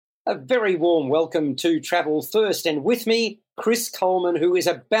A very warm welcome to Travel First, and with me, Chris Coleman, who is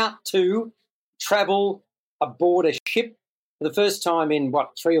about to travel aboard a ship for the first time in,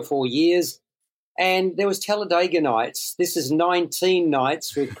 3 or 4 years. And there was Talladega Nights. This is 19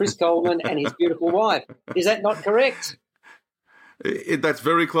 nights with Chris Coleman and his beautiful wife. Is that not correct? That's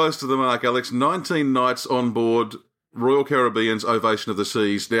very close to the mark, Alex. 19 nights on board Royal Caribbean's Ovation of the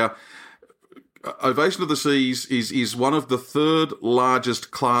Seas. Now, Ovation of the Seas is one of the third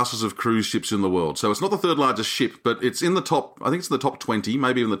largest classes of cruise ships in the world. So it's not the third largest ship, but it's in the top, I think it's in the top 20,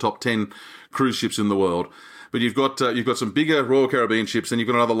 maybe even the top 10 cruise ships in the world. But you've got some bigger Royal Caribbean ships, then you've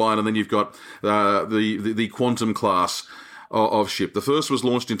got another line, and then you've got the Quantum class of ship. The first was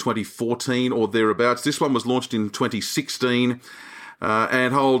launched in 2014 or thereabouts. This one was launched in 2016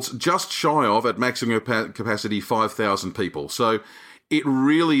 and holds just shy of, at maximum capacity, 5,000 people. So it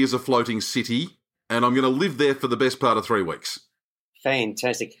really is a floating city, and I'm going to live there for the best part of 3 weeks.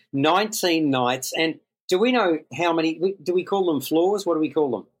 Fantastic. 19 nights. And do we know how many, do we call them floors? What do we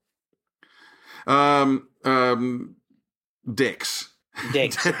call them? Decks.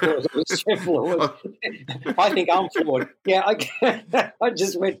 Decks, of course. I think I'm floored. Yeah, I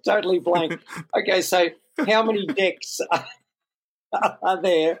just went totally blank. Okay, so how many decks are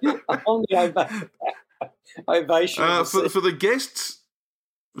there on the Ovation? For the guests,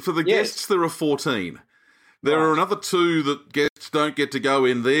 guests, there are 14. There are another 2 that guests don't get to go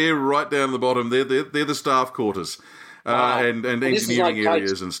in. They're right down the bottom. They're the staff quarters and engineering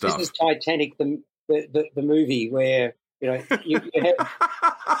areas and stuff. This is Titanic, the movie where you have.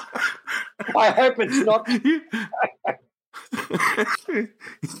 I hope it's not.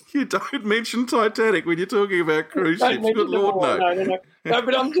 You don't mention Titanic when you're talking about cruise ships. Good Lord, no. No,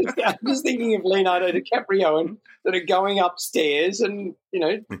 but I'm just thinking of Leonardo DiCaprio and that are going upstairs and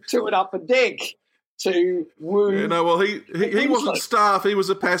to an upper deck to woo. Yeah, no, well, he wasn't staff. He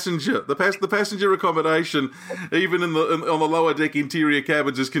was a passenger. The passenger accommodation, even on the lower deck interior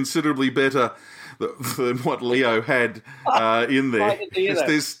cabins, is considerably better than what Leo had in there.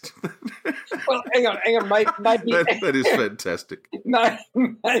 Well, hang on, maybe that is fantastic.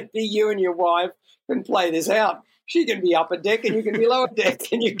 Maybe you and your wife can play this out. She can be upper deck and you can be lower deck,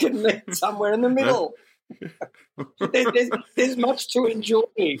 and you can meet somewhere in the middle. There's much to enjoy.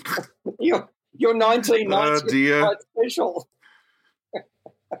 Your 19 nights is quite special.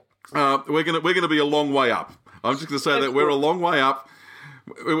 We're gonna be a long way up. I'm just going to say that we're a long way up.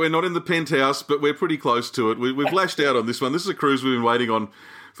 We're not in the penthouse, but we're pretty close to it. We've lashed out on this one. This is a cruise we've been waiting on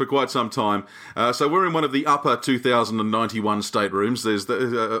for quite some time. So we're in one of the upper 2,091 staterooms. There's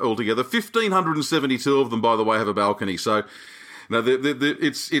altogether 1,572 of them, by the way, have a balcony. So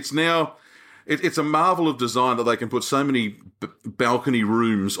now it's a marvel of design that they can put so many balcony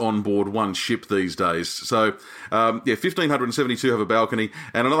rooms on board one ship these days. So 1,572 have a balcony,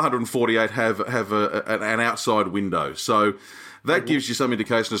 and another 148 have an outside window. So that gives you some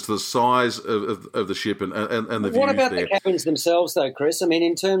indication as to the size of the ship and the views there. What about the cabins themselves, though, Chris? I mean,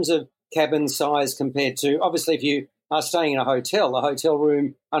 in terms of cabin size compared to, obviously, if you are staying in a hotel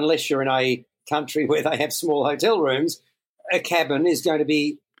room, unless you're in a country where they have small hotel rooms, a cabin is going to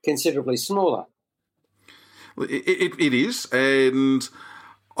be considerably smaller. It is, and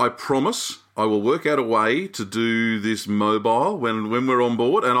I promise I will work out a way to do this mobile when we're on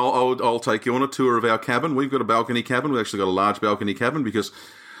board, and I'll take you on a tour of our cabin. We've got a balcony cabin. We've actually got a large balcony cabin because,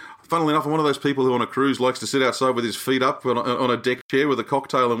 funnily enough, I'm one of those people who on a cruise likes to sit outside with his feet up on a deck chair with a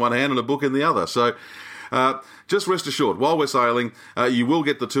cocktail in one hand and a book in the other. So just rest assured, while we're sailing, you will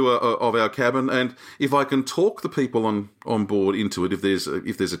get the tour of our cabin, and if I can talk the people on board into it, if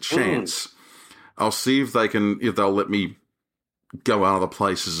there's a chance, I'll see if they'll let me go other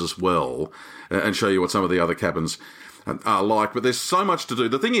places as well and show you what some of the other cabins are like. But there's so much to do.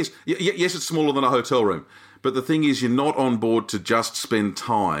 The thing is, yes, it's smaller than a hotel room, but the thing is, you're not on board to just spend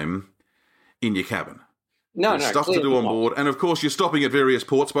time in your cabin. There's stuff to do on board. And, of course, you're stopping at various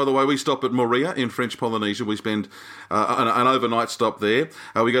ports. By the way, we stop at Moorea in French Polynesia. We spend an overnight stop there.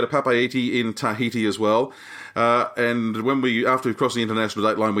 We go to Papeete in Tahiti as well. And after we've crossed the international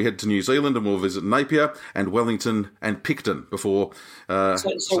date line, we head to New Zealand and we'll visit Napier and Wellington and Picton before.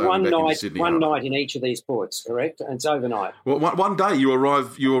 So one night in each of these ports, correct? And it's overnight. Well, one day you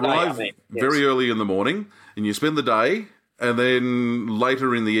arrive very early in the morning and you spend the day. And then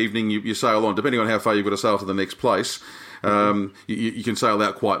later in the evening, you sail on. Depending on how far you've got to sail to the next place, you can sail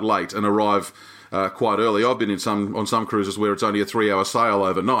out quite late and arrive quite early. I've been on some cruises where it's only a 3-hour sail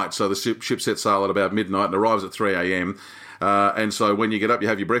overnight, so the ship sets sail at about midnight and arrives at 3 a.m. And so when you get up, you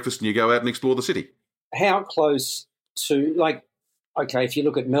have your breakfast and you go out and explore the city. How close to, if you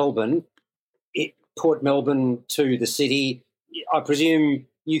look at Melbourne, Port Melbourne to the city, I presume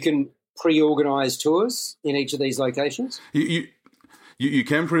you can pre-organise tours in each of these locations? You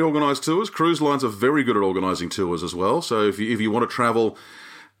can pre-organise tours. Cruise lines are very good at organising tours as well. So if you want to travel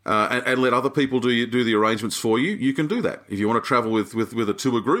and let other people do the arrangements for you, you can do that. If you want to travel with a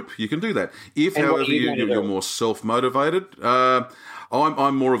tour group, you can do that. If, however, you're more self-motivated,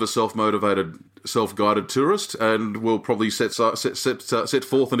 I'm more of a self-motivated, self-guided tourist, and we'll probably set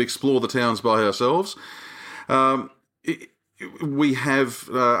forth and explore the towns by ourselves. We have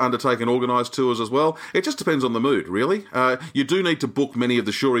undertaken organised tours as well. It just depends on the mood, really. You do need to book many of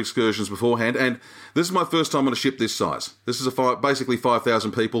the shore excursions beforehand, and this is my first time on a ship this size. This is basically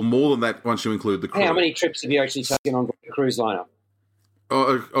 5,000 people, more than that once you include the crew. How many trips have you actually taken on a cruise liner?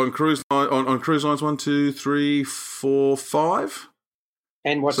 On cruise lines, 1, 2, 3, 4, 5.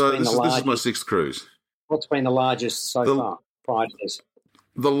 And what's been the largest? This is my 6th cruise. What's been the largest so far prior to this?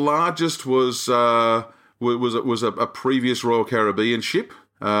 The largest was a previous Royal Caribbean ship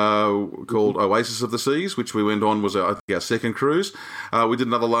called Oasis of the Seas, which we went on, was I think our 2nd cruise. We did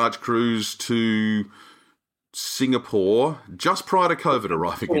another large cruise to Singapore just prior to COVID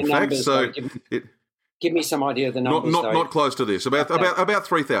arriving, in fact. So give me some idea of the numbers. Not close to this. About 3,000,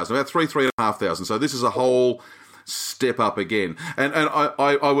 about 3,500. So this is a whole step up again. And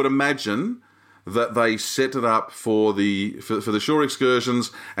I would imagine that they set it up for the shore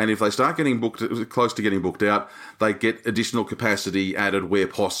excursions, and if they start getting close to getting booked out, they get additional capacity added where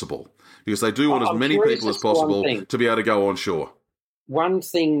possible, because they do want as many people as possible to be able to go on shore. One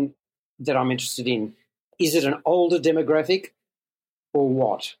thing that I'm interested in, is it an older demographic or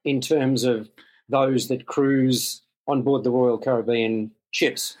what, in terms of those that cruise on board the Royal Caribbean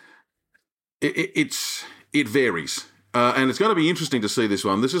ships? It varies. And it's going to be interesting to see this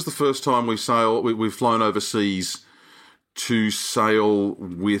one. This is the first time we've flown overseas to sail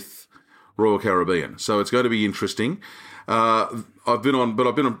with Royal Caribbean, so it's going to be interesting. I've been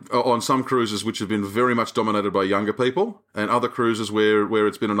on some cruises which have been very much dominated by younger people, and other cruises where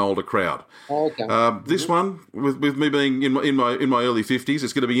it's been an older crowd. Okay. This one, with me being in my early 50s,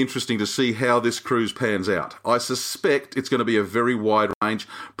 it's going to be interesting to see how this cruise pans out. I suspect it's going to be a very wide range.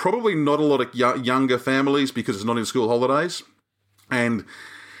 Probably not a lot of younger families because it's not in school holidays, and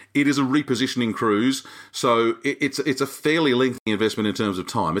it is a repositioning cruise, so it's a fairly lengthy investment in terms of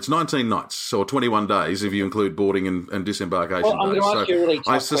time. It's 19 nights, or 21 days if you include boarding and disembarkation days. I'm going to ask you a really tough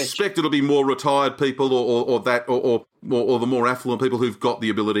I suspect it'll be more retired people or the more affluent people who've got the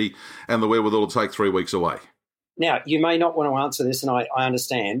ability and the wherewithal to take 3 weeks away. Now, you may not want to answer this, and I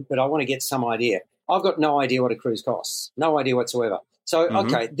understand, but I want to get some idea. I've got no idea what a cruise costs, no idea whatsoever. So,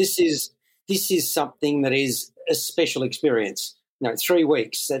 okay, this is something that is a special experience. 3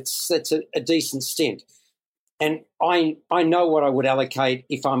 weeks, that's a decent stint. And I know what I would allocate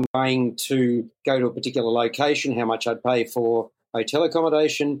if I'm going to go to a particular location, how much I'd pay for hotel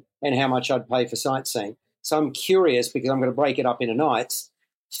accommodation and how much I'd pay for sightseeing. So I'm curious, because I'm going to break it up into nights,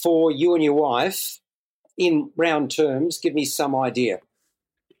 for you and your wife, in round terms, give me some idea.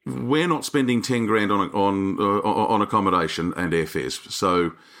 We're not spending 10 grand on accommodation and airfares,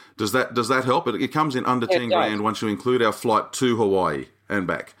 so does that help? It comes in under 10 grand once you include our flight to Hawaii and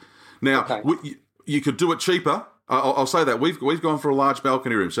back. Now, you could do it cheaper. I'll say that we've gone for a large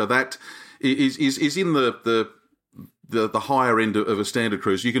balcony room, so that is in the higher end of a standard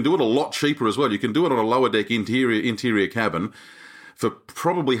cruise. You can do it a lot cheaper as well. You can do it on a lower deck interior cabin for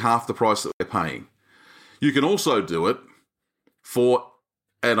probably half the price that we're paying. You can also do it for,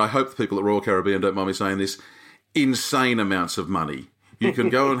 and I hope the people at Royal Caribbean don't mind me saying this, insane amounts of money. You can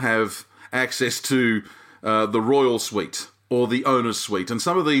go and have access to the Royal Suite or the Owner's Suite. And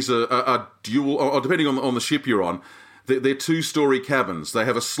some of these are dual, or depending on the ship you're on, they're 2-story cabins. They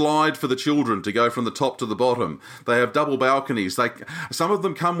have a slide for the children to go from the top to the bottom. They have double balconies. Some of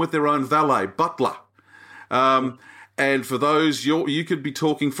them come with their own valet, butler. And for those, you could be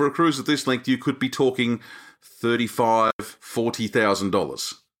talking, for a cruise of this length, you could be talking $35,000,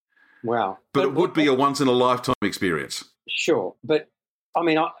 $40,000. Wow. But it would be a once-in-a-lifetime experience. Sure, but I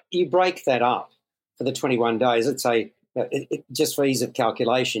mean, you break that up for the 21 days. Let's say, just for ease of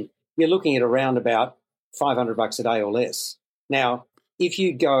calculation, you're looking at around about $500 a day or less. Now, if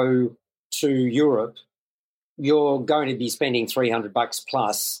you go to Europe, you're going to be spending $300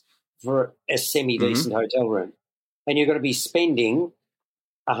 plus for a semi-decent hotel room, and you're going to be spending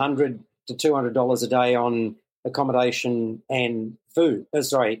 $100 to $200 a day on accommodation and food.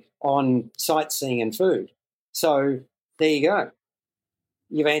 On sightseeing and food. So there you go.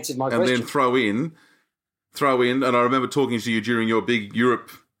 You've answered my question. And then throw in, and I remember talking to you during your big Europe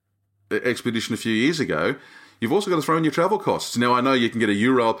expedition a few years ago, you've also got to throw in your travel costs. Now, I know you can get a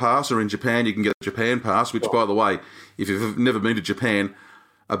Eurail pass, or in Japan you can get a Japan pass, which, by the way, if you've never been to Japan,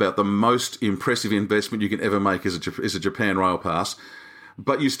 about the most impressive investment you can ever make is a Japan Rail Pass.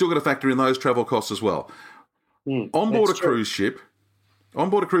 But you still got to factor in those travel costs as well. Onboard a cruise ship,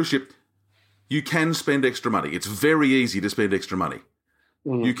 you can spend extra money. It's very easy to spend extra money.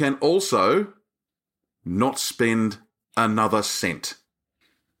 You can also not spend another cent.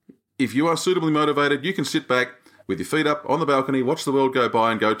 If you are suitably motivated, you can sit back with your feet up on the balcony, watch the world go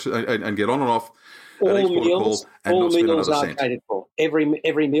by, and go to and get on and off at each port of call and not spend another cent. Catered for.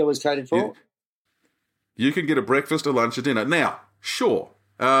 Every meal is catered for. You can get a breakfast, a lunch, a dinner. Now, sure,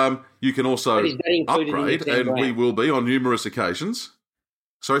 you can also upgrade, and we will be on numerous occasions.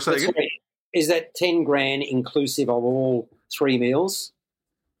 Sorry, say again. Is that $10,000 inclusive of all 3 meals?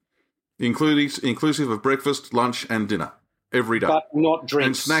 Inclusive of breakfast, lunch, and dinner every day, but not drinks,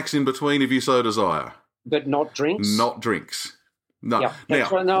 and snacks in between if you so desire. But not drinks. Not drinks. No. Yeah,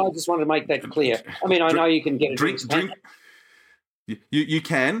 that's right. No, I just wanted to make that clear. I mean, I know you can get a drink. You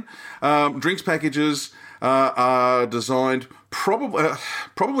can. Drinks packages are designed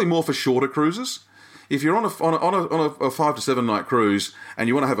probably more for shorter cruises. If you're on a 5 to 7 night cruise and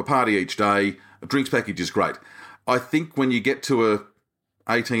you want to have a party each day, a drinks package is great. I think when you get to a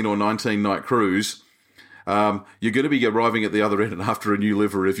 18 or 19 night cruise, you're going to be arriving at the other end and after a new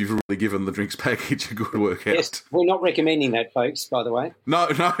liver if you've really given the drinks package a good workout. Yes, we're not recommending that, folks, by the way. No.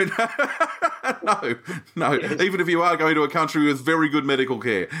 Yes. Even if you are going to a country with very good medical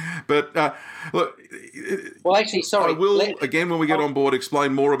care. But look, well, actually, sorry. I will again when we get on board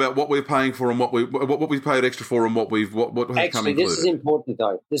explain more about what we're paying for and what we've paid extra for and what has come included. This is important,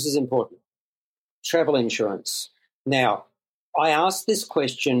 though. This is important. Travel insurance. Now, I asked this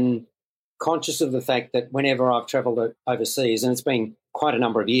question conscious of the fact that whenever I've travelled overseas, and it's been quite a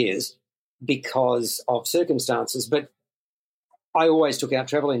number of years because of circumstances, but I always took out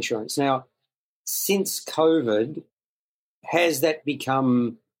travel insurance. Now, since COVID, has that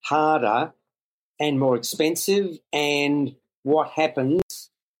become harder and more expensive? And what happens?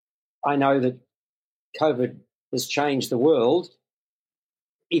 I know that COVID has changed the world.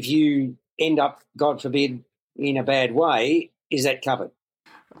 If you end up, God forbid, in a bad way, is that covered?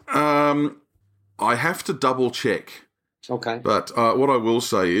 I have to double check. Okay. But what I will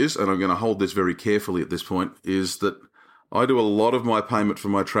say is, and I'm going to hold this very carefully at this point, is that I do a lot of my payment for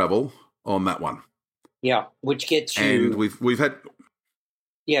my travel on that one. Yeah, which gets you. And we've had.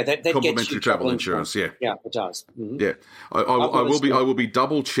 Yeah, that complimentary gets you travel insurance. Yeah, it does. Mm-hmm. Yeah, I will be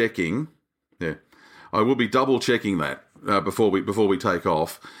double checking. Yeah, I will be double checking that before we take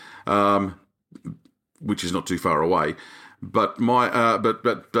off, which is not too far away. But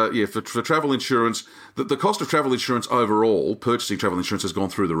for travel insurance, the cost of travel insurance overall, purchasing travel insurance has gone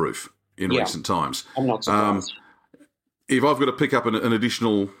through the roof in recent times. I'm not surprised. If I've got to pick up an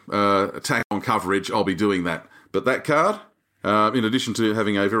additional tack on coverage, I'll be doing that. But that card, in addition to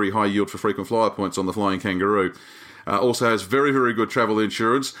having a very high yield for frequent flyer points on the Flying Kangaroo, also has very, very good travel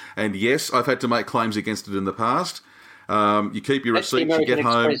insurance. And yes, I've had to make claims against it in the past. You keep your receipts, you get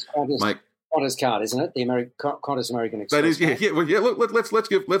home, make. Qantas card, isn't it? The Qantas American Express. That is, yeah. Look, let's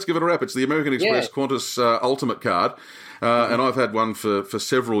give it a wrap. It's the American Express Qantas Ultimate card, and I've had one for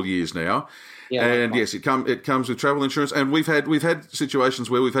several years now. Yeah, and yes, it comes with travel insurance, and we've had situations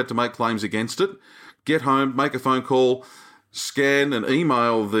where we've had to make claims against it. Get home, make a phone call, scan and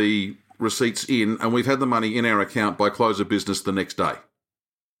email the receipts in, and we've had the money in our account by close of business the next day.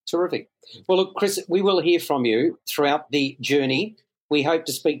 Terrific. Well, look, Chris, we will hear from you throughout the journey. We hope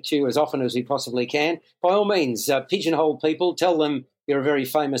to speak to you as often as we possibly can. By all means, pigeonhole people, tell them you're a very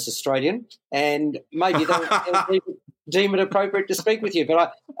famous Australian, and maybe they'll deem it appropriate to speak with you.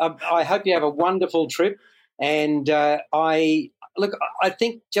 But I hope you have a wonderful trip, and I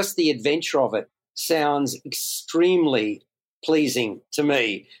think just the adventure of it sounds extremely pleasing to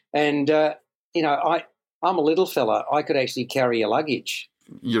me. And I'm a little fella. I could actually carry your luggage.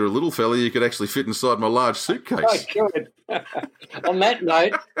 You're a little fella. You could actually fit inside my large suitcase. Oh, good. On that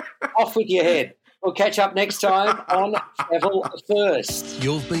note, off with your head. We'll catch up next time on Travel First.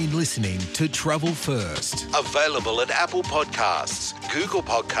 You've been listening to Travel First. Available at Apple Podcasts, Google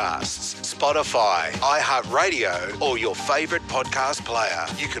Podcasts, Spotify, iHeartRadio, or your favourite podcast player.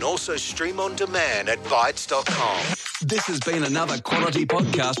 You can also stream on demand at Bytes.com. This has been another quality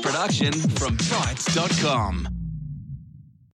podcast production from Bytes.com.